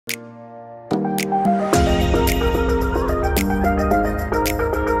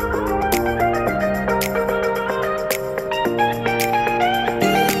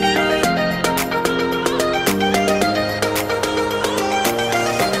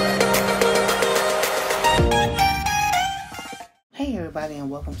everybody, and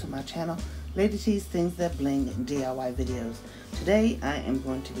welcome to my channel, Lady T's Things That Bling DIY videos. Today I am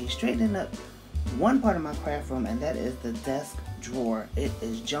going to be straightening up one part of my craft room, and that is the desk drawer. It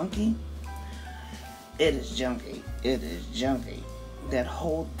is junky. It is junky. It is junky. That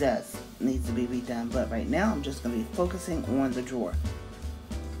whole desk needs to be redone, but right now I'm just going to be focusing on the drawer.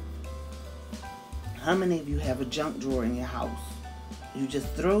 How many of you have a junk drawer in your house? You just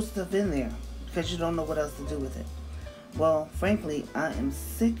throw stuff in there because you don't know what else to do with it. Well, frankly, I am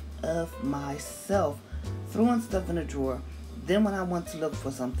sick of myself throwing stuff in a drawer. Then when I want to look for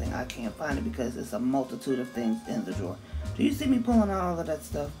something, I can't find it because it's a multitude of things in the drawer. Do you see me pulling out all of that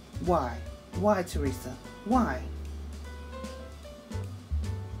stuff? Why? Why, Teresa? Why?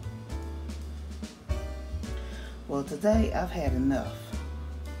 Well, today I've had enough.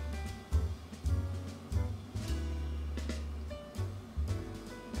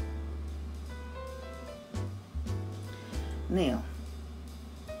 Now,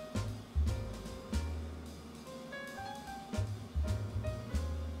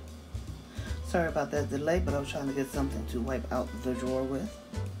 sorry about that delay, but I was trying to get something to wipe out the drawer with.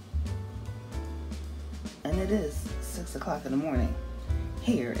 And it is 6 o'clock in the morning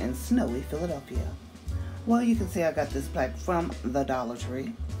here in snowy Philadelphia. Well, you can see I got this plaque from the Dollar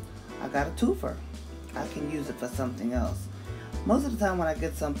Tree. I got a twofer. I can use it for something else. Most of the time when I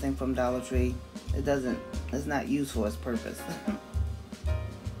get something from Dollar Tree, it's not used for its purpose.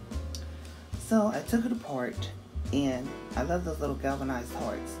 So I took it apart, and I love those little galvanized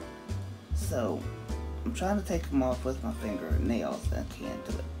hearts. So I'm trying to take them off with my fingernails. I can't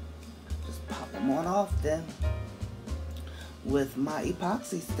do it. Just pop them on off then with my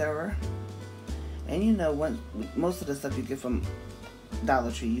epoxy stirrer. And you know, most of the stuff you get from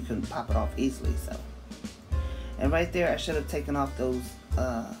Dollar Tree, you can pop it off easily. So, and right there, I should have taken off those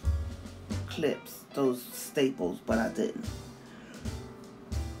clips, those staples, but I didn't.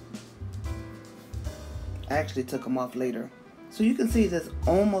 I actually took them off later. So you can see there's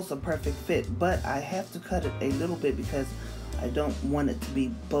almost a perfect fit, but I have to cut it a little bit because I don't want it to be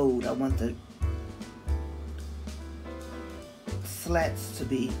bowed. I want the slats to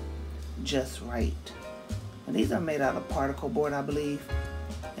be just right. And these are made out of particle board, I believe.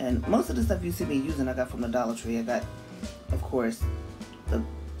 And most of the stuff you see me using, I got from the Dollar Tree. I got, of course, the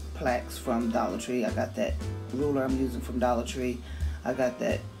plaques from Dollar Tree. I got that ruler I'm using from Dollar Tree. I got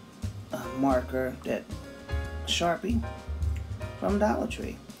that marker, that Sharpie from Dollar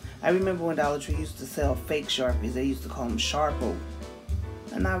Tree. I remember when Dollar Tree used to sell fake Sharpies. They used to call them Sharpo.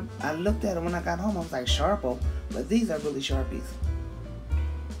 And I looked at them when I got home. I was like, Sharpo? But these are really Sharpies.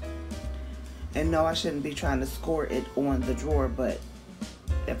 And no, I shouldn't be trying to score it on the drawer, but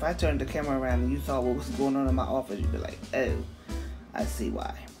if I turned the camera around and you saw what was going on in my office, you'd be like, oh, I see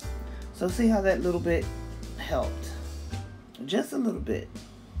why. So see how that little bit helped? Just a little bit.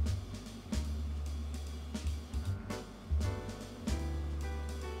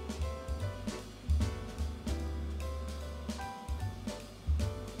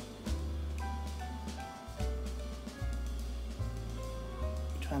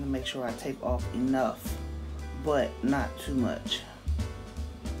 Trying to make sure I take off enough, but not too much.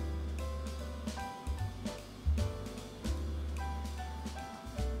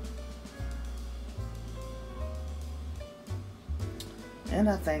 And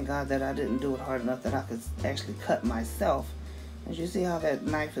I thank God that I didn't do it hard enough that I could actually cut myself. As you see how that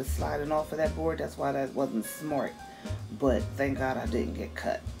knife is sliding off of that board, that's why that wasn't smart. But thank God I didn't get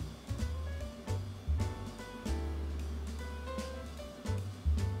cut.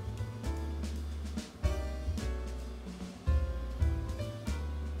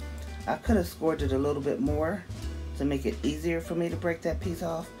 I could have scored it a little bit more to make it easier for me to break that piece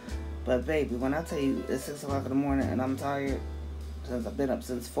off. But baby, when I tell you it's 6 o'clock in the morning and I'm tired, since I've been up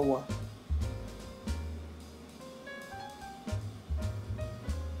since 4.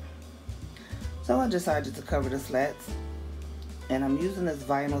 So I decided to cover the slats. And I'm using this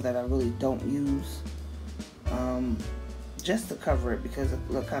vinyl that I really don't use. Just to cover it because it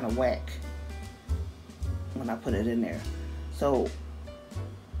looked kind of whack when I put it in there. So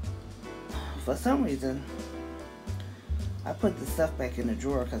for some reason, I put the stuff back in the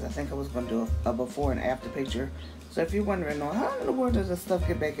drawer because I think I was going to do a before and after picture. So if you're wondering, oh, how in the world does the stuff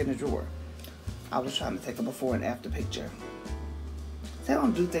get back in the drawer? I was trying to take a before and after picture. See, I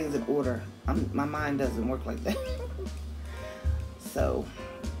don't do things in order. My mind doesn't work like that. So,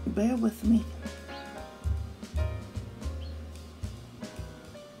 bear with me.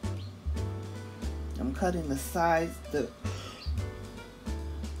 I'm cutting the sides,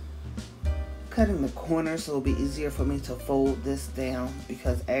 cutting the corners so it'll be easier for me to fold this down,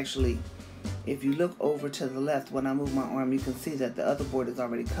 because actually If you look over to the left, when I move my arm, you can see that the other board is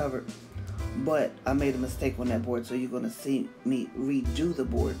already covered. But I made a mistake on that board, so you're going to see me redo the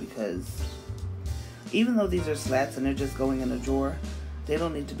board, because even though these are slats and they're just going in a drawer, they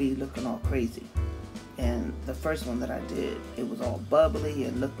don't need to be looking all crazy. And the first one that I did, it was all bubbly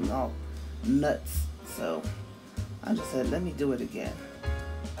and looking all nuts. So I just said, let me do it again.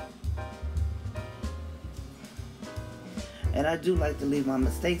 And I do like to leave my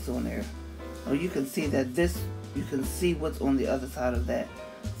mistakes on there. Oh, you can see that you can see what's on the other side of that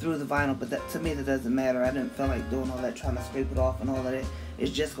through the vinyl, but that, to me, that doesn't matter. I didn't feel like doing all that, trying to scrape it off and all of that.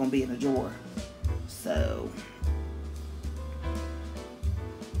 It's just going to be in a drawer. So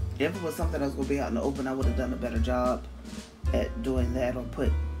if it was something that was going to be out in the open, I would have done a better job at doing that, or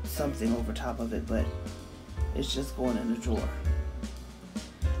put something over top of it, but it's just going in the drawer.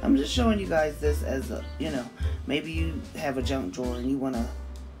 I'm just showing you guys this as a, maybe you have a junk drawer and you want to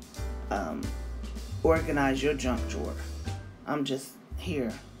organize your junk drawer. I'm just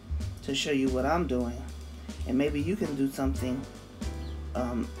here to show you what I'm doing, and maybe you can do something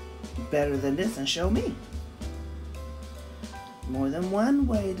better than this and show me. More than one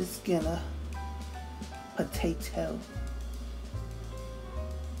way to skin a potato.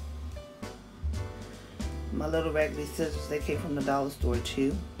 My little raggedy scissors, they came from the dollar store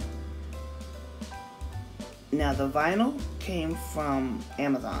too. Now the vinyl came from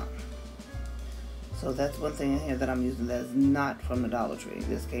Amazon. So that's one thing in here that I'm using that is not from the Dollar Tree.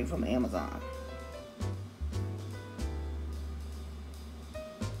 This came from Amazon.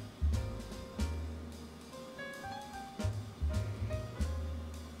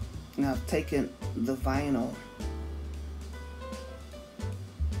 Now I've taken the vinyl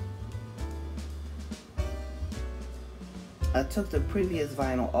I took the previous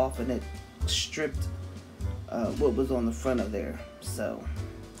vinyl off and it stripped what was on the front of there. So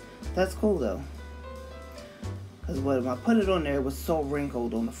that's cool though. Because when I put it on there, it was so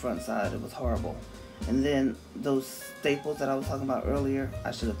wrinkled on the front side. It was horrible. And then those staples that I was talking about earlier,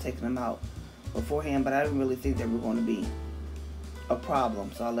 I should have taken them out beforehand, but I didn't really think they were going to be a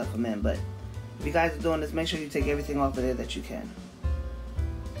problem, so I left them in. But if you guys are doing this, make sure you take everything off of there that you can.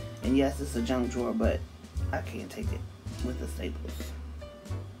 And yes, it's a junk drawer, but I can't take it with the staples.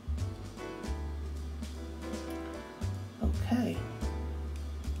 Okay.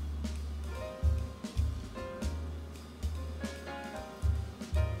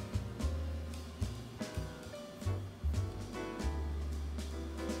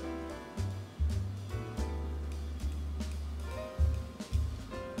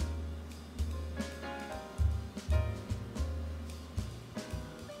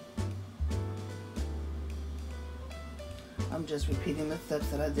 I'm just repeating the steps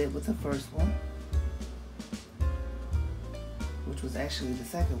that I did with the first one, which was actually the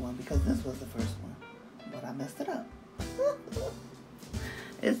second one because this was the first one, but I messed it up.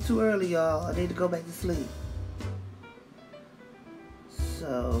 It's too early, y'all. I need to go back to sleep.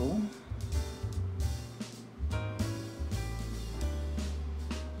 So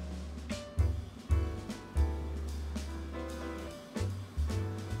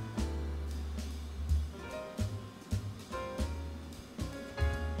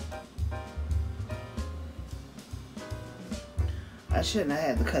I shouldn't have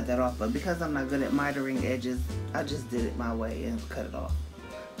had to cut that off, but because I'm not good at mitering edges, I just did it my way and cut it off.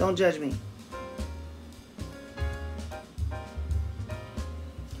 Don't judge me.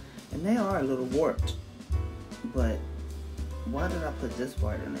 And they are a little warped, but why did I put this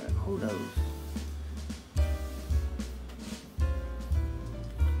part in there? Who knows?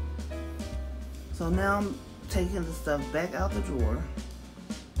 So now I'm taking the stuff back out the drawer.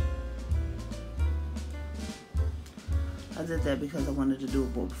 I did that because I wanted to do a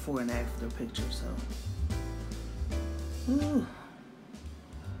before and after picture, so. Ooh.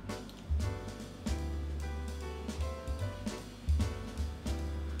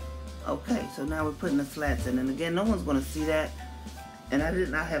 Okay, so now we're putting the slats in, and again, no one's going to see that, and I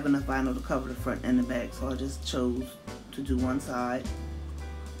did not have enough vinyl to cover the front and the back, so I just chose to do one side.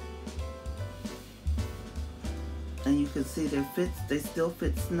 And you can see they still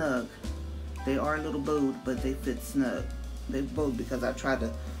fit snug. They are a little bowed, but they fit snug. They bowed because I tried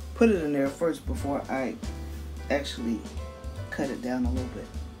to put it in there first before I actually cut it down a little bit.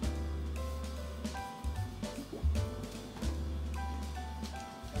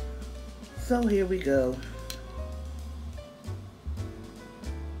 So here we go.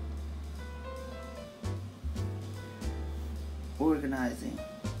 Organizing.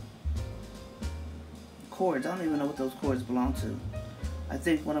 Cords. I don't even know what those cords belong to. I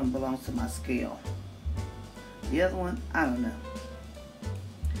think one of them belongs to my scale. The other one, I don't know.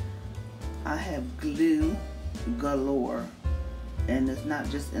 I have glue galore, and it's not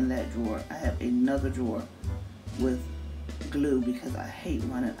just in that drawer. I have another drawer with glue because I hate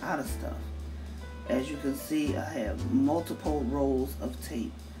running out of stuff. As you can see, I have multiple rolls of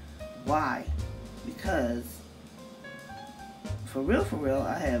tape. Why? Because for real,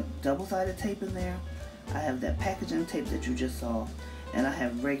 I have double-sided tape in there. I have that packaging tape that you just saw, and I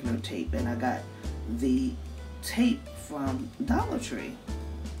have regular tape, and I got the tape from Dollar Tree.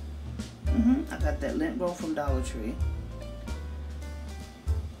 I got that lint roll from Dollar Tree.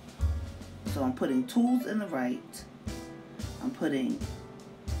 So I'm putting tools in the right. I'm putting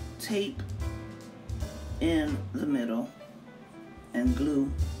tape in the middle and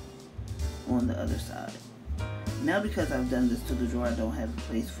glue on the other side. Now, because I've done this to the drawer, I don't have a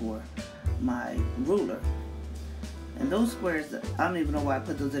place for my ruler. And those squares, I don't even know why I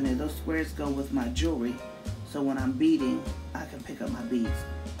put those in there. Those squares go with my jewelry, so when I'm beading, I can pick up my beads.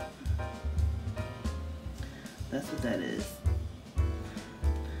 That's what that is.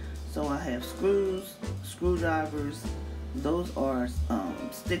 So I have screws, screwdrivers. Those are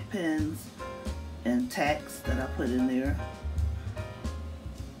stick pins and tacks that I put in there.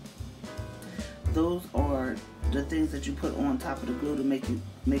 Those are the things that you put on top of the glue to make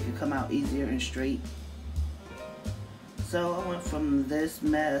it come out easier and straight. So I went from this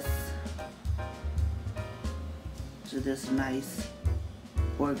mess to this nice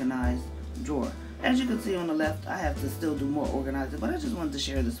organized drawer. As you can see on the left, I have to still do more organizing, but I just wanted to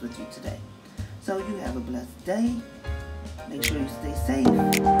share this with you today. So you have a blessed day. Make sure you stay safe.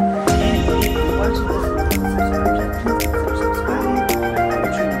 And if you're watching this and subscribe, please